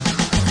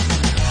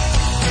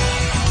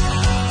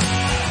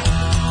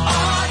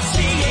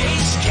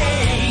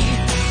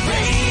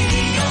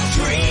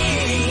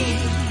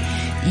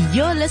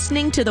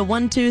listening to the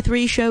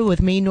 123 show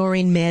with me,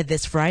 Noreen Mayer,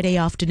 this Friday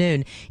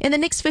afternoon. In the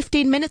next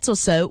 15 minutes or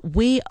so,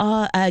 we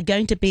are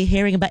going to be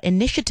hearing about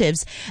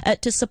initiatives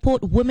to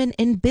support women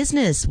in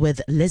business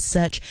with Liz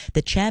Search,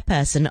 the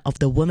chairperson of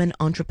the Women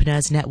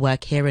Entrepreneurs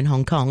Network here in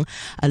Hong Kong,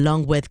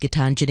 along with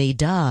Geetanjali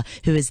Dhar,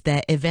 who is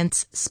their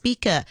events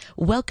speaker.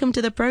 Welcome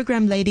to the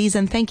program, ladies,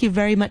 and thank you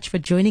very much for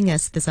joining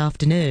us this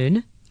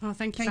afternoon. Oh,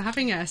 thank you for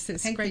having us.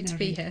 It's great to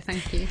be here.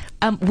 Thank you.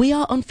 We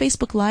are on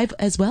Facebook Live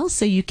as well,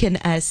 so you can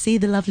see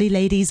the lovely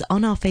ladies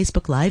on our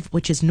Facebook Live,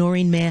 which is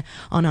Noreen Mayer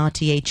on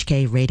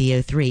RTHK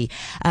Radio 3.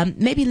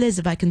 Maybe, Liz,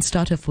 if I can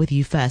start off with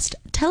you first.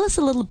 Tell us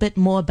a little bit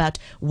more about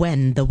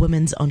WEN, the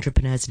Women's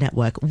Entrepreneurs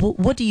Network.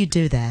 What do you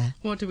do there?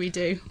 What do we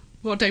do?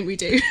 What don't we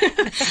do?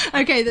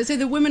 Okay, so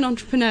the Women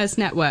Entrepreneurs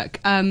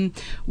Network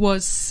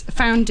was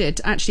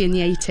founded actually in the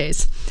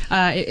 80s.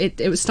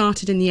 It was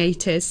started in the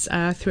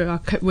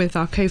 80s with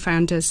our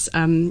co-founders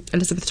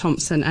Elizabeth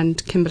Thompson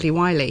and Kimberly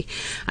Wiley,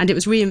 and it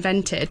was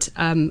reinvented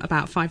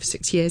about 5 or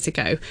 6 years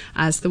ago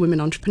as the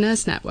Women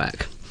Entrepreneurs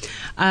Network.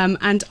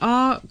 And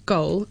our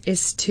goal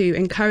is to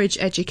encourage,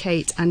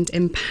 educate and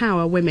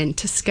empower women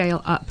to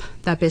scale up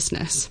their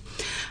business.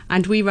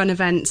 And we run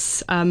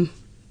events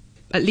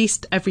at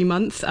least every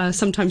month,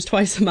 sometimes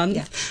twice a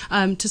month,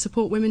 to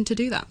support women to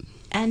do that.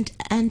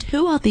 And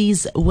who are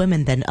these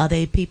women then? Are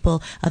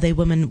they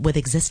women with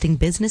existing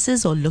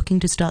businesses or looking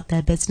to start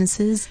their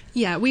businesses?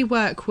 Yeah, we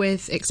work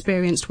with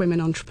experienced women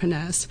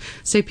entrepreneurs.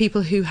 So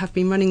people who have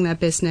been running their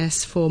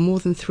business for more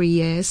than 3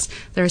 years,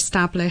 they're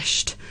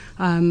established,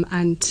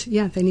 and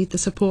they need the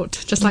support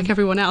just like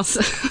everyone else.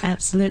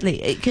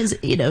 Absolutely. Because,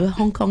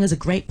 Hong Kong is a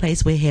great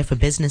place. We're here for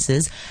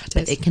businesses,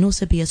 but it can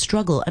also be a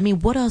struggle. I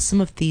mean, what are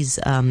some of these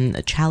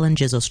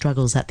challenges or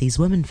struggles that these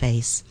women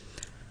face?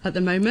 At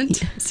the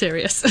moment,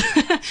 serious.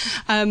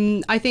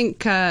 I think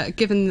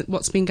given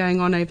what's been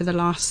going on over the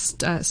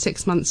last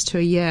 6 months to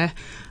a year,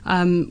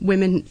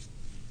 women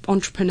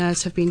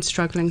entrepreneurs have been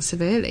struggling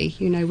severely.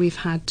 We've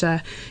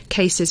had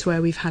cases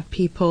where we've had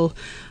people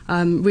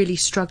really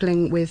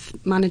struggling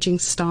with managing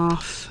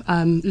staff,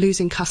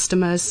 losing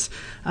customers,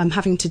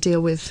 having to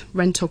deal with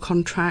rental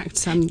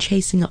contracts,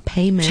 chasing up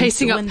payments,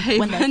 when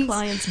their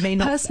clients may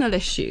not, personal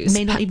issues,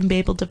 may not even be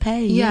able to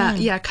pay.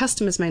 Yeah,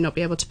 customers may not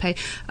be able to pay.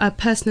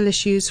 Personal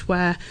issues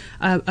where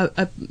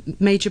a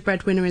major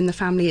breadwinner in the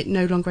family is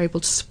no longer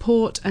able to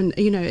support, and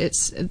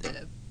it's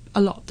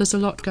there's a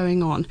lot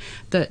going on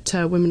that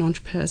women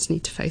entrepreneurs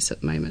need to face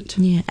at the moment.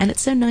 Yeah, and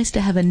it's so nice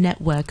to have a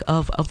network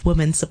of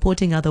women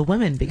supporting other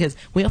women, because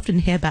we often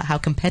hear about how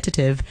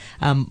competitive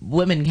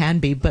women can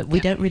be, but we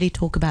don't really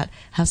talk about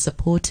how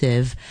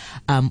supportive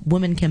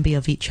women can be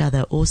of each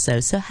other also.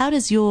 So how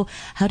does your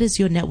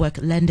network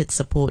lend its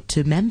support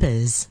to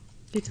members?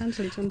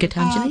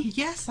 Geetanjali?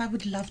 Yes, I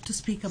would love to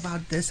speak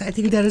about this. I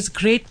think there is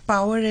great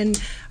power in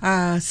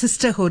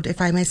sisterhood, if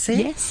I may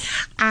say. Yes.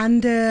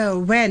 And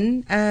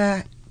WEN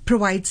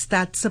provides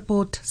that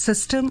support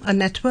system, a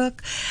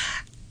network.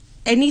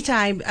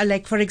 Anytime,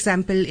 like for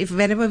example,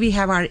 whenever we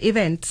have our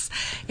events,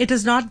 it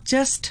is not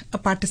just a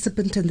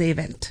participant in the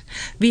event.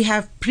 We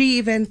have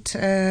pre-event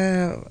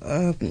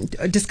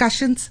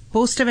discussions,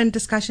 post-event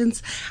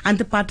discussions, and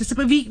the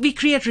participant. We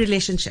create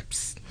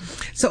relationships.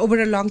 So over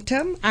a long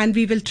term, and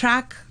we will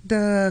track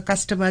the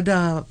customer,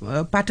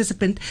 the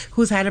participant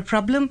who's had a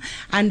problem,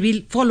 and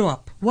we'll follow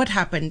up. What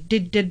happened?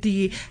 Did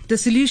the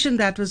solution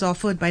that was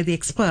offered by the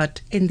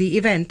expert in the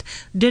event,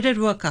 did it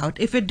work out?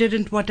 If it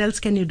didn't, what else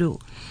can you do?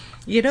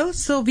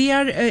 So we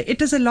are.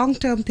 It is a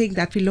long-term thing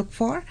that we look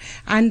for,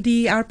 and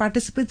our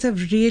participants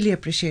have really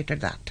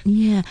appreciated that.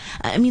 Yeah,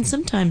 I mean,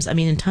 sometimes,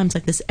 in times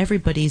like this,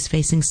 everybody's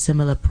facing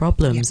similar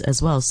problems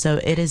as well.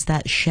 So it is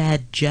that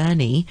shared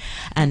journey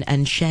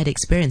and shared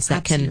experience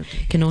that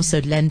can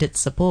also lend its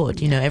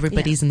support.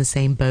 Everybody's in the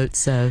same boat.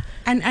 So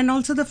and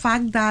also the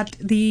fact that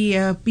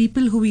the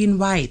people who we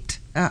invite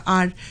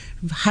are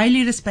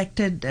highly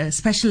respected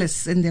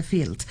specialists in their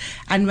fields,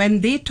 and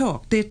when they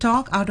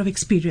talk out of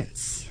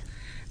experience.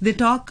 They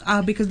talk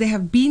because they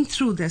have been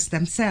through this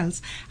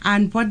themselves,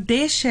 and what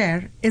they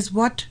share is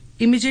what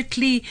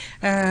immediately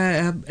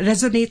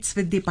resonates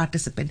with the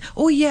participant.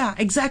 Oh yeah,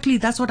 exactly,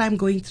 that's what I'm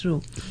going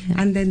through.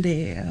 And then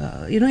they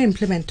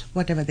implement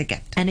whatever they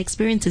get. And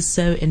experience is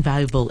so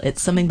invaluable.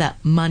 It's something that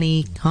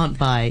money can't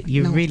buy.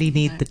 You really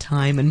need the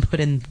time and put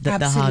in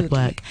the hard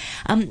work.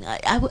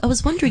 I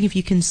was wondering if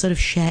you can sort of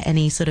share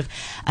any sort of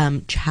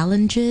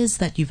challenges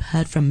that you've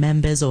heard from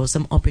members, or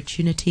some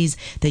opportunities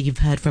that you've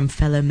heard from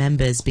fellow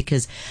members,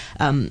 because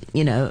I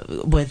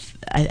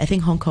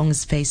think Hong Kong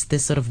has faced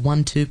this sort of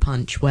 1-2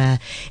 punch where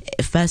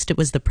first it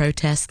was the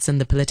protests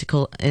and the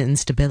political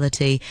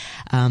instability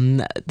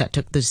that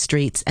took the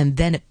streets, and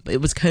then it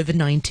was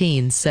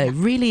COVID-19. So it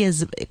really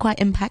is quite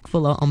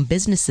impactful on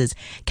businesses.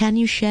 Can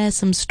you share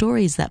some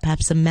stories that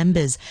perhaps some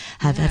members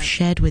have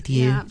shared with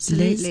you? Yeah,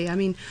 absolutely.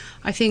 Liz?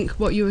 I think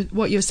what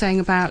you're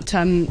saying about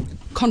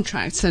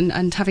contracts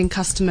and having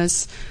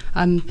customers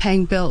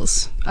paying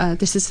bills.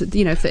 This is,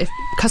 if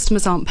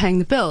customers aren't paying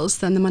the bills,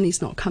 then the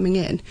money's not coming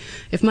in.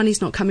 If money's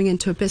not coming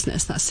into a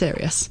business, that's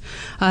serious.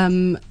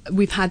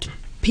 We've had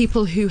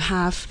people who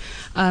have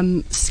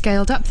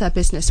scaled up their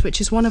business,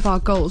 which is one of our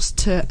goals,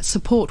 to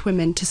support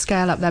women to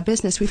scale up their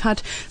business. We've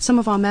had some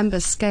of our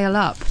members scale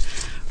up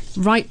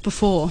right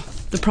before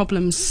the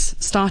problems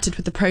started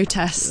with the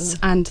protests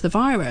and the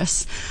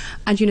virus,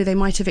 and they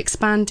might have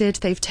expanded,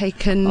 they've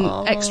taken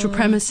extra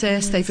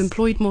premises, they've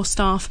employed more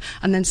staff,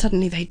 and then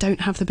suddenly they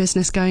don't have the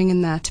business going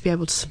in there to be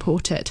able to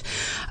support it.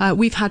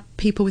 We've had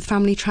people with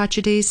family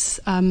tragedies,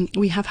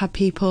 we have had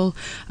people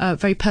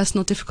very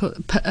personal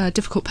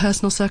difficult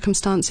personal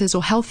circumstances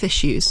or health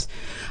issues,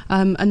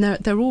 and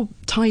they're all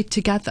tied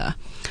together.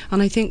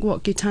 And I think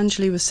what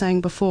Geetanjali was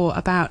saying before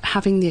about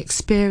having the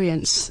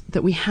experience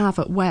that we have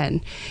at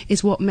WEN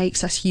is what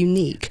makes us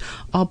unique.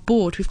 Our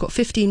board, we've got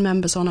 15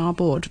 members on our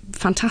board,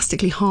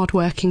 fantastically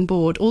hard-working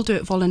board, all do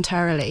it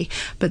voluntarily,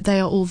 but they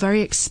are all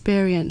very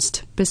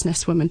experienced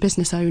businesswomen,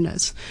 business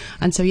owners.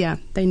 And so, yeah,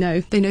 they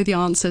know the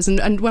answers.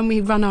 And when we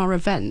run our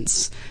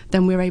events,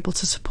 then we're able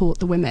to support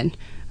the women.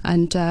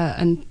 And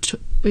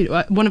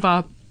one of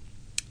our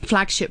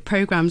flagship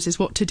programs is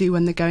what to do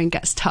when the going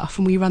gets tough,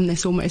 and we run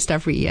this almost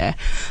every year.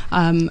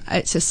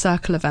 It's a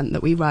circle event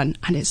that we run,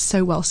 and it's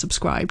so well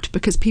subscribed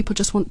because people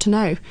just want to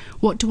know,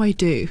 what do I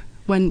do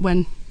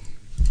when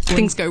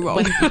things go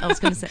wrong? I was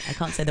going to say, I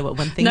can't say that word.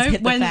 When things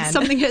hit the fan. When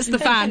something hits the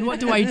fan, what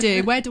do I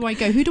do? Where do I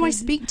go? Who do I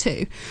speak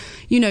to?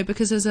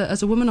 Because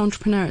as a woman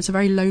entrepreneur, it's a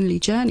very lonely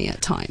journey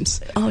at times.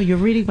 Oh, you're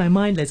reading my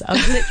mind, Liz. I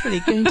was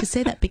literally going to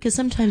say that, because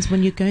sometimes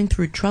when you're going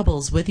through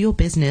troubles with your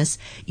business,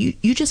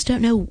 you just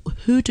don't know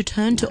who to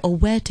turn to or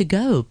where to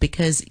go,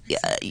 because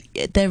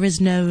there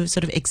is no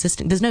sort of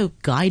there's no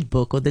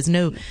guidebook, or there's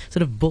no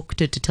sort of book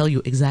to tell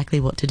you exactly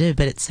what to do.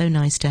 But it's so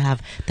nice to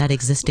have that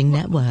existing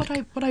network.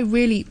 What I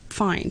really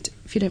find,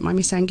 if you don't mind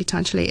me saying,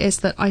 Geetanjali, is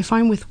that I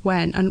find with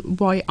WEN,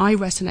 and why I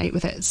resonate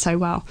with it so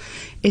well,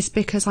 is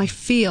because I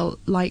feel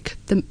like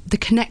the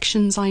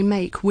connections I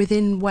make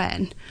within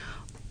WEN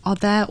are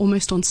there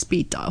almost on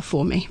speed dial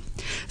for me.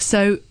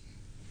 So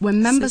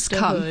when members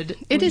come,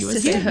 it is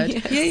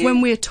sisterhood. Yeah.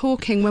 When we're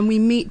talking, when we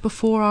meet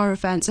before our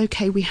events,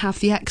 okay, we have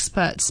the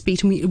experts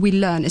speak, and we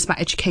learn. It's about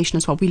education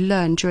as well. We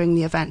learn during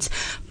the events,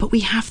 but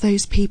we have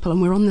those people,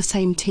 and we're on the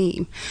same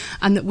team,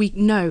 and that we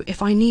know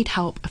if I need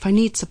help, if I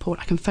need support,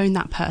 I can phone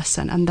that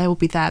person, and they will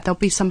be there. There'll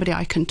be somebody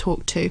I can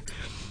talk to.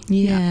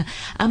 Yeah.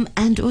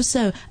 And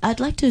also, I'd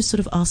like to sort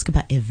of ask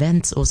about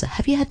events also.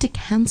 Have you had to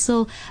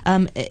cancel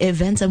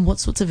events, and what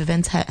sorts of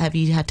events have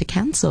you had to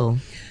cancel?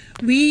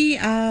 We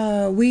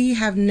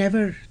have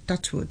never,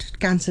 touch wood,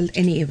 cancelled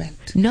any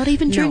event. Not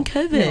even during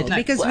COVID? No,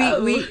 because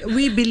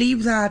we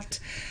believe that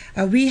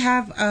we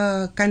have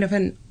a kind of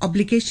an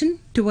obligation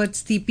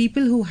towards the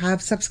people who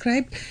have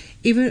subscribed.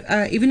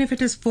 Even if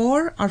it is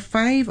 4 or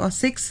 5 or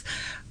 6,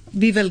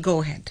 we will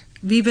go ahead.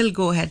 We will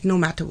go ahead no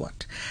matter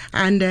what,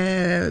 and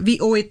we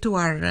owe it to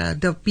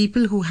the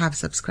people who have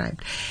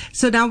subscribed.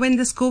 So now, when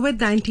this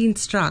COVID-19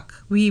 struck,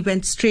 we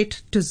went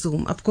straight to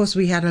Zoom. Of course,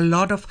 we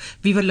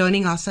were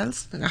learning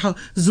ourselves how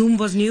Zoom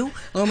was new.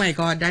 Oh my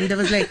God! And there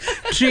was like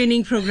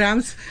training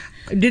programs.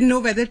 Didn't know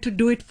whether to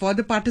do it for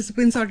the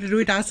participants or to do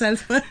it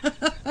ourselves. There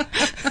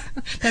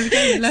we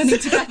go, learning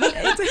together.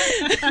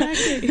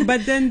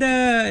 But then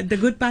the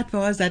good part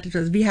was that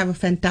we have a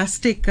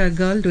fantastic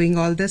girl doing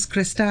all this,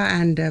 Krista,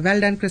 and well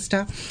done,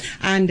 Krista,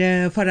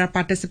 and for our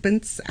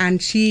participants,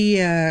 and she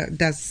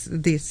does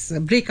these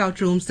breakout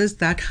rooms, this,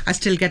 that. I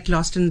still get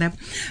lost in them,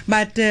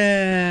 but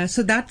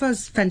so that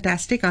was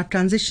fantastic. Our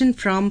transition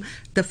from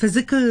the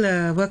physical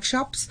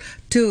workshops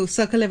to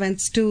circle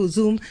events to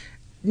Zoom.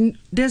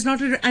 There's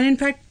not, and in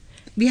fact,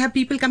 we have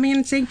people coming in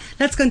and saying,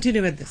 let's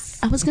continue with this.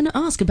 I was going to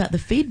ask about the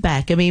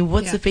feedback. I mean,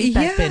 what's the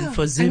feedback been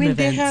for Zoom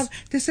events?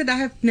 They said, I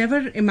have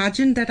never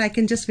imagined that I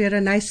can just wear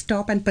a nice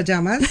top and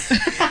pajamas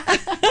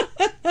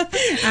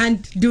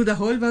and do the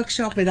whole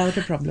workshop without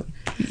a problem.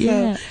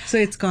 Yeah. So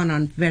it's gone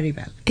on very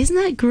well. Isn't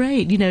that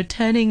great?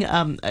 Turning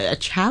a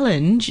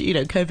challenge,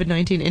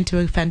 COVID-19 into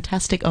a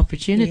fantastic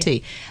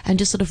opportunity, and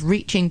just sort of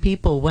reaching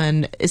people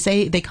when,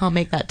 say, they can't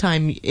make that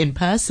time in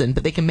person,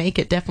 but they can make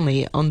it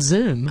definitely on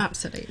Zoom.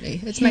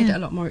 Absolutely. It's made it a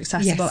lot more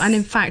accessible. Yes. And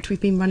in fact,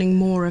 we've been running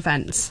more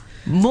events.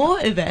 More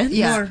events?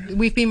 Yeah,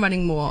 we've been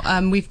running more.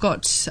 We've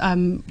got, do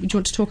you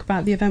want to talk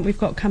about the event we've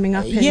got coming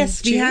up in June?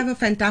 Yes, we have a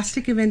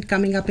fantastic event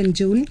coming up in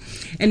June,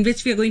 in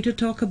which we are going to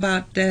talk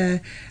about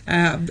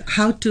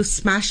how to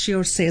smash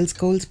your sales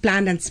goals,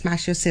 plan and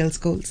smash your sales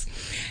goals.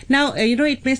 Now, it may